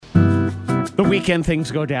weekend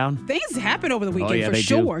things go down. Things happen over the weekend yeah, for they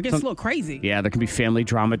sure. do. It gets a little crazy. Yeah, there can be family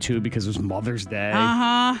drama too because it was Mother's Day.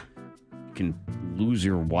 Uh-huh. You can lose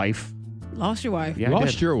your wife. Lost your wife. Yeah, I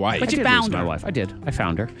Lost did. your wife. But I you did found lose my her. wife. I did. I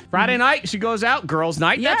found her. Friday night, she goes out. Girls'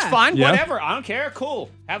 night. That's Yeah. fine. Yeah. Whatever. I don't care. Cool.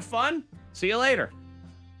 Have fun. See you later.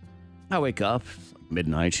 I wake up. It's like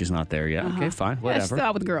midnight. She's not there yet. Okay, fine. Yeah, Whatever.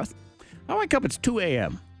 stop with the girls. I wake up. It's 2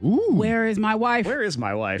 a.m. Ooh. Where is my wife? Where is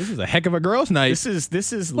my wife? This is a heck of a girls' night. This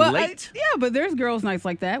is Well, late. yeah, but there's girls' nights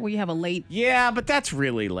like that where you have a late. Yeah, but that's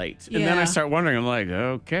really late. And then I Yeah. start wondering, I'm like,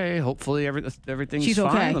 okay, hopefully everything's She's fine.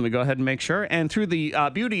 okay. Let me go ahead and make sure. And through the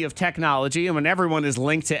beauty of technology, and when everyone is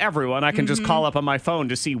linked to everyone, I can just call up on my phone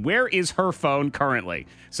to see where is her phone currently.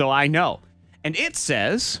 So I know. And it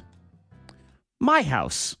says, my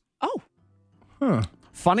house. Oh, Huh.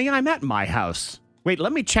 Funny, I'm at my house. Wait,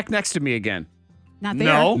 let me check next to me again. not there.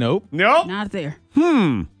 No. Nope. No. Not there.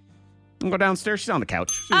 I'll go downstairs. She's on the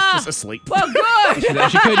couch. She's just asleep. Well, good.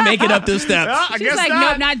 She couldn't make it up the steps. Yeah, I She's guess like,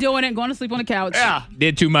 not. nope, not doing it. Going to sleep on the couch. Yeah.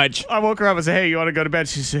 Did too much. I woke her up and said, hey, you want to go to bed?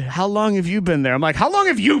 She said, how long have you been there? I'm like, how long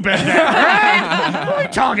have you been there? Right? What are we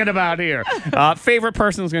talking about here? Favorite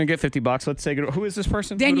person is going to get $50. Let's say, who is this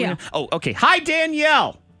person? Who do we Danielle. know? Oh, okay. Hi,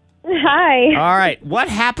 Danielle. Hi. All right. What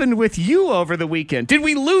happened with you over the weekend? Did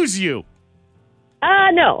we lose you?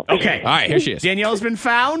 No. Okay. All right, here she is. Danielle's been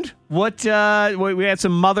found. What? We had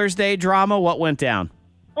some Mother's Day drama. What went down?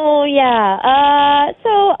 Oh, yeah.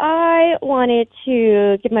 So I wanted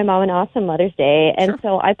to give my mom an awesome Mother's Day, and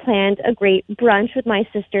so I planned a great brunch with my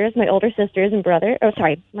sisters, my older sisters and brother. Oh,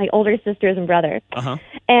 sorry, my older sisters and brother. Uh-huh.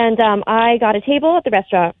 And I got a table at the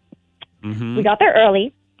restaurant. Mm-hmm. We got there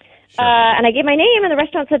early. And I gave my name, and the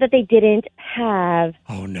restaurant said that they didn't have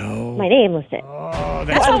Oh, no. my name listed. Oh,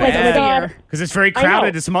 That's that's I was like, oh my bad. God. Because it's very I know.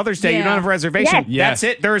 crowded. It's Mother's Day. You Yeah. don't have a reservation. Yes. That's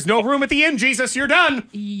it. There is no room at the inn, Jesus. You're done.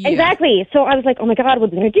 Yeah. Exactly. So I was like, oh my God, what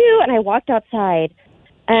are we going to do? And I walked outside,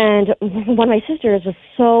 and one of my sisters was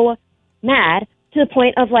so mad to the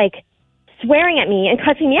point of like swearing at me and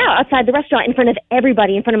cussing me out outside the restaurant in front of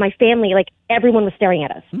everybody, in front of my family. Like everyone was staring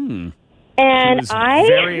at us. And I was I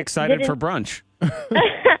very excited didn't- for brunch.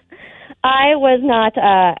 I was not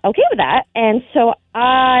okay with that, and so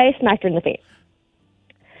I smacked her in the face.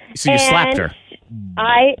 So you slapped her.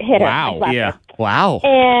 I hit her. Wow. I slapped Yeah. her. Wow.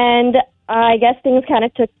 And I guess things kind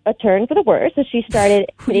of took a turn for the worse. So she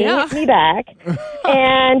started hitting Yeah. me back,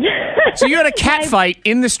 and So you had a cat fight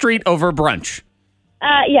in the street over brunch.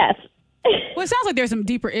 yes. Well, it sounds like there's some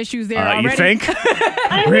deeper issues there already. You think?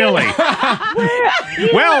 Really?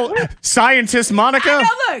 Well, scientist Monica.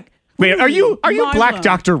 Now look. Wait, are you Mind Black blown.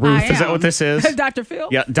 Dr. Ruth? I Is that am. what this is? Dr. Phil?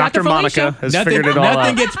 Yeah, Dr. Monica Felicia? has Nothing, figured it all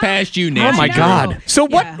nothing out. gets past you, Oh Nancy. my know. God! So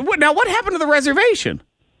Yeah. Now what happened to the reservation?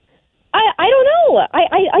 I don't know.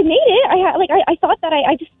 I made it. I thought that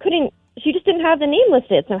I just couldn't. She just didn't have the name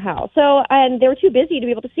listed somehow. So and they were too busy to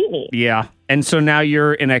be able to see me. Yeah, and so now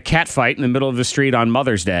you're in a cat fight in the middle of the street on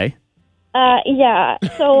Mother's Day. Yeah.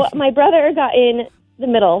 So my brother got in the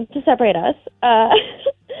middle to separate us.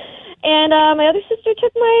 And my other sister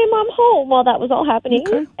took my mom home while that was all happening.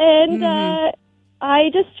 Okay. And I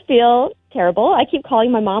just feel terrible. I keep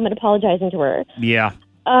calling my mom and apologizing to her. Yeah.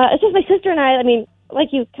 It's just my sister and I mean, like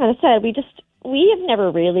you kind of said, we have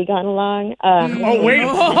never really gotten along. Oh wait.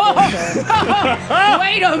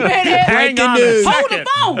 Wait a minute. Hang Breaking on news. a Hold second. the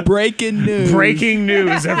phone. Breaking news. Breaking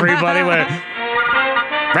news, everybody.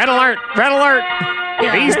 Red alert! Red alert!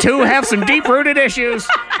 These two have some deep-rooted issues,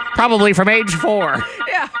 probably from age 4.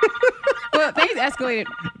 Yeah. Well, things escalated.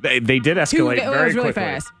 They did escalate It was very really quickly.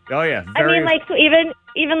 fast. Oh yeah, I very. mean, like, so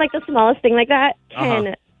even like the smallest thing like that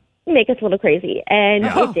can make us a little crazy, and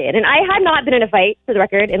it did. And I had not been in a fight, for the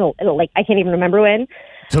record, in like I can't even remember when.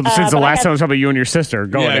 so since the but I last have- time it was probably you and your sister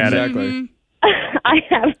going Yeah, at it. exactly.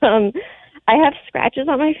 I have scratches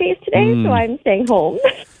on my face today, so I'm staying home.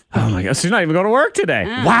 Oh my God, she's not even going to work today.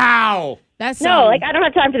 Ah. Wow. That's No, like I don't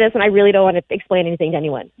have time for this, and I really don't want to explain anything to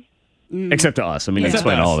anyone. Except to us. I mean, you Except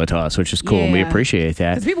explain us. all of it to us, which is cool, and we Yeah. appreciate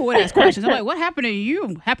that. because people would ask questions. I'm like, what happened to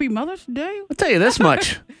you? Happy Mother's Day? I'll tell you this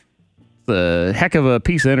much. The heck of a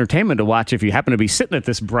piece of entertainment to watch if you happen to be sitting at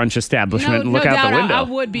this brunch establishment and look out doubt the window. I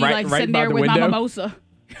would be Right- like right sitting by there the with my window? mimosa.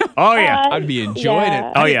 Oh yeah. I'd be enjoying yeah.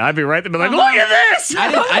 it. Oh yeah. I'd be right there, be like, look at this.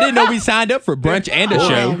 I didn't know we signed up for brunch and a Oh,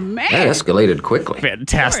 show. man. That escalated quickly.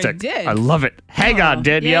 Fantastic. Sure it did. I love it. Hang on, Yeah,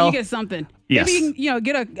 Danielle. you get something. Yes. Maybe you can,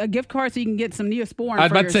 get a gift card so you can get some Neosporin. I was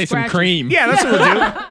for about to your say some scratches. cream. Yeah, that's what we'll do.